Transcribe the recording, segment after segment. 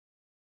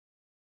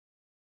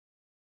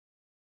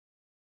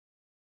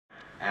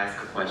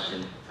ask a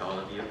question to all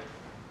of you.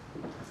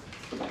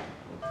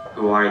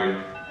 Who are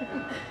you?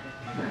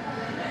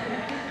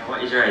 And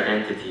what is your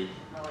identity?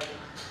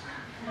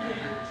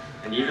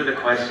 And these are the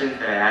questions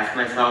that I asked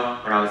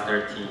myself when I was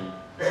 13.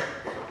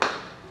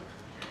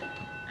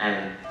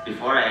 And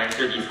before I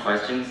answer these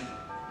questions,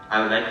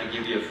 I would like to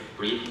give you a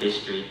brief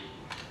history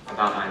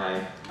about my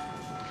life.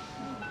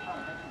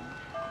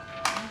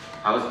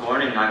 I was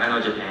born in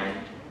Nagano, Japan,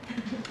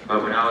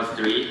 but when I was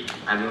 3,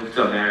 I moved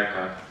to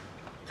America,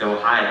 to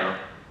Ohio,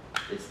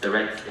 it's the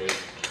red state,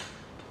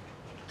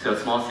 to a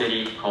small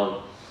city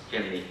called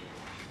Findlay.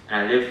 And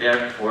I lived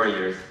there for 4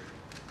 years.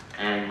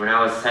 And when I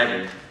was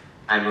 7,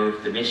 I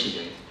moved to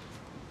Michigan,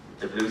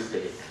 the blue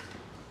state.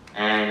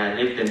 And I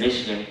lived in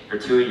Michigan for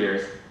 2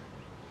 years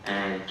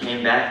and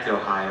came back to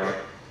Ohio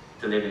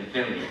to live in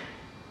Findlay.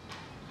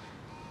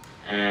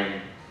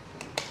 And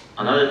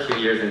another 2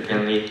 years in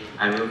Findlay,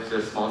 I moved to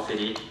a small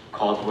city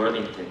called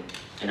Worthington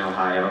in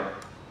Ohio.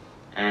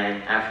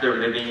 And after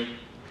living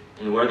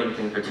in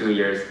Worthington for 2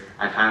 years,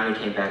 I finally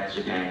came back to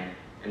Japan.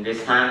 And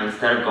this time,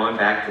 instead of going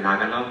back to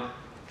Nagano,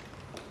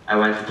 I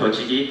went to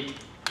Tochigi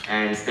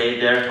and stayed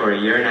there for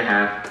 1.5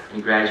 years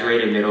and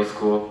graduated middle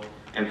school.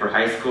 And for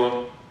high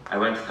school, I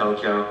went to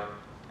Tokyo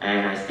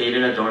and I stayed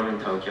in a dorm in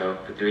Tokyo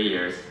for 3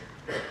 years.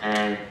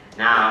 And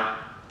now,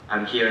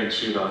 I'm here in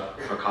Chiba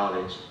for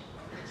college.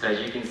 So as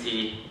you can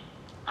see,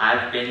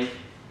 I've been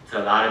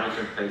to a lot of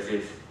different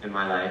places in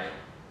my life.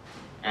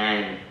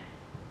 And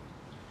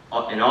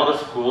in all the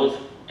schools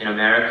in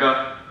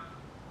America,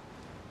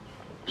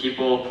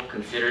 people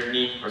considered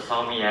me or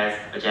saw me as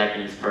a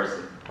Japanese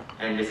person.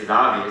 And this is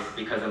obvious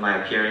because of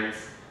my appearance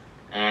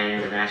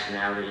and the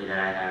nationality that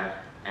I have,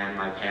 and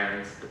my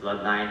parents, the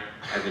bloodline,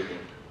 everything.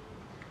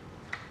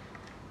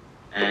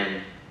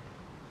 And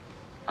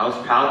I was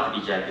proud to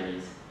be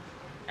Japanese,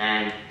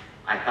 and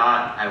I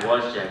thought I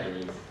was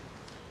Japanese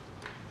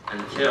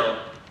until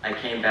I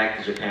came back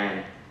to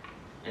Japan.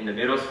 In the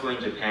middle school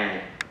in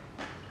Japan,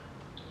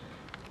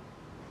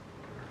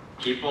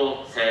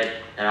 people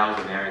said that I was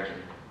American.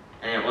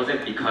 And it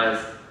wasn't because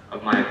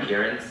of my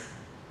appearance,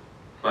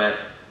 but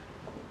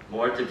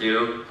more to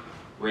do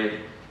with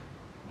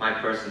my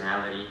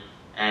personality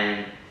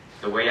and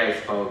the way I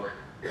spoke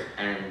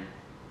and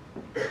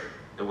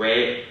the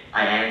way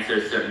I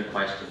answered certain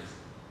questions.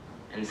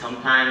 And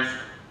sometimes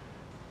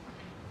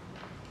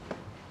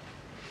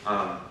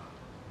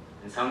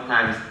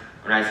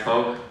when I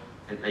spoke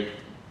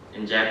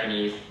in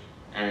Japanese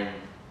and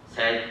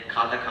said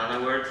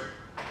katakana words,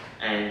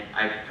 and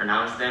I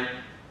pronounced them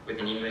with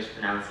an English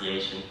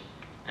pronunciation.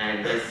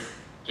 And this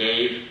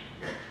gave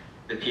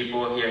the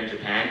people here in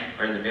Japan,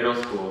 or in the middle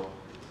school,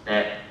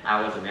 that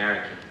I was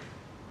American.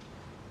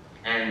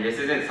 And this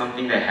isn't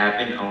something that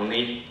happened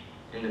only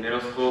in the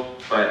middle school,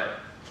 but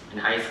in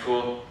high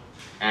school,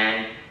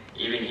 and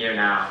even here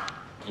now,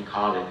 in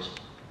college.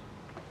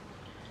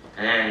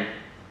 And then,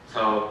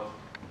 so,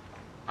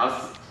 I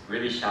was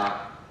really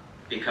shocked,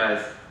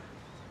 because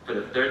for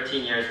the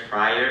 13 years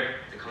prior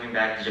to coming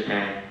back to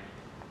Japan,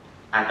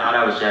 I thought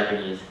I was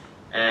Japanese.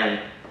 And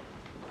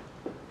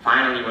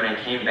finally, when I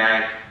came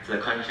back to the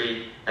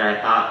country that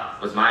I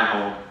thought was my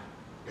home,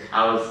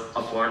 I was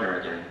a foreigner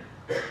again.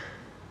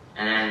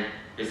 And then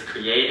this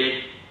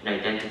created an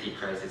identity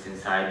crisis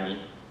inside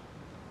me.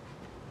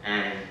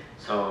 And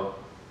so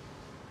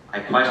I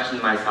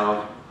questioned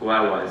myself, who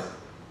I was.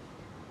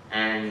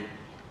 And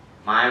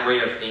my way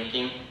of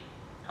thinking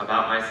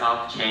about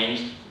myself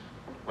changed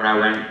when I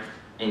went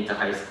into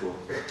high school.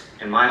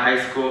 In my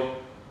high school,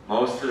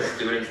 most of the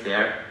students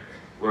there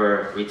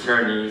were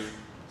returnees,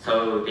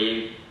 so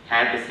they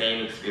had the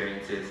same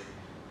experiences.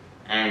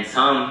 And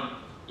some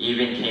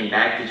even came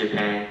back to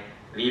Japan,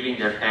 leaving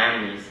their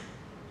families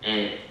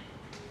in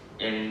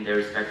their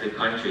respective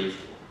countries.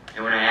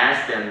 And when I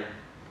asked them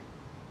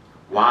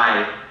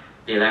why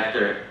they left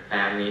their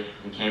family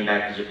and came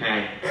back to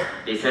Japan,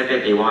 they said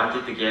that they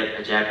wanted to get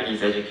a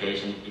Japanese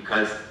education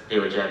because they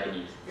were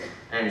Japanese.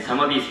 And some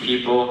of these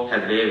people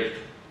have lived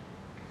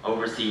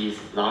overseas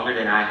longer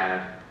than I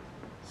have.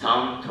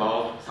 Some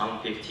 12, some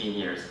 15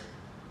 years,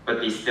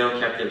 but they still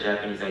kept their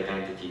Japanese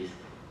identities.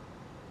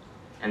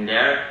 And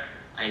there,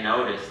 I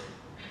noticed,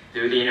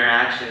 through the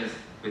interactions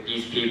with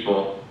these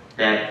people,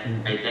 that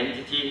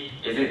identity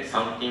isn't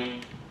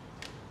something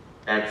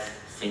that's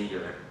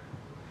singular.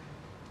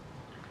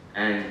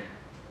 And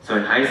so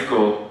in high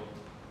school,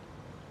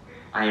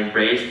 I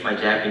embraced my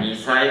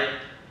Japanese side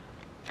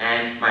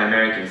and my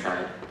American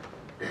side,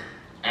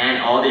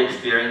 and all the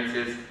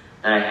experiences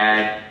that I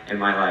had in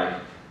my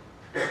life.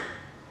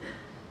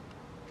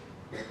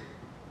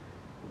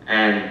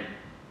 And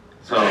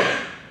so,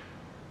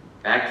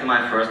 back to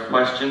my first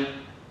question,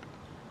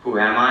 who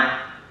am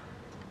I?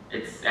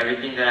 It's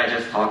everything that I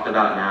just talked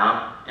about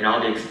now, and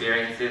all the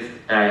experiences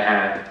that I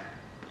had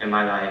in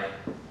my life,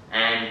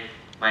 and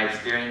my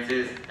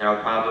experiences that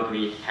I'll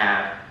probably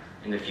have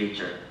in the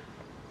future.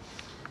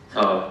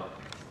 So,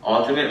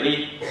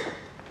 ultimately,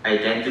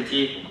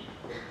 identity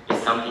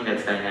is something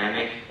that's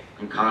dynamic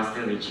and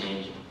constantly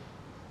changing.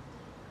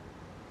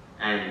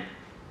 And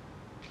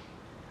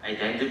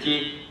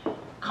identity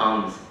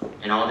comes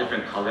in all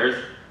different colors,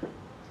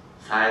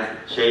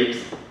 shapes,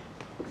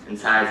 and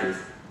sizes.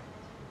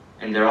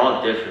 And they're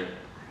all different.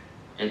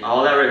 And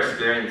all our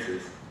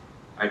experiences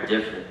are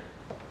different.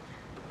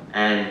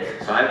 And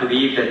so I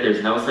believe that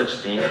there's no such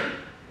thing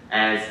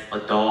as a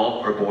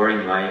dull or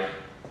boring life.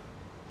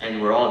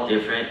 And we're all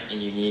different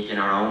and unique in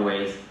our own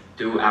ways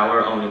through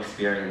our own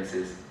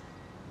experiences.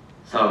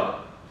 So,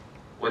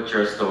 what's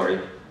your story?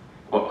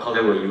 What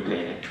color will you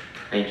paint it?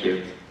 Thank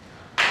you.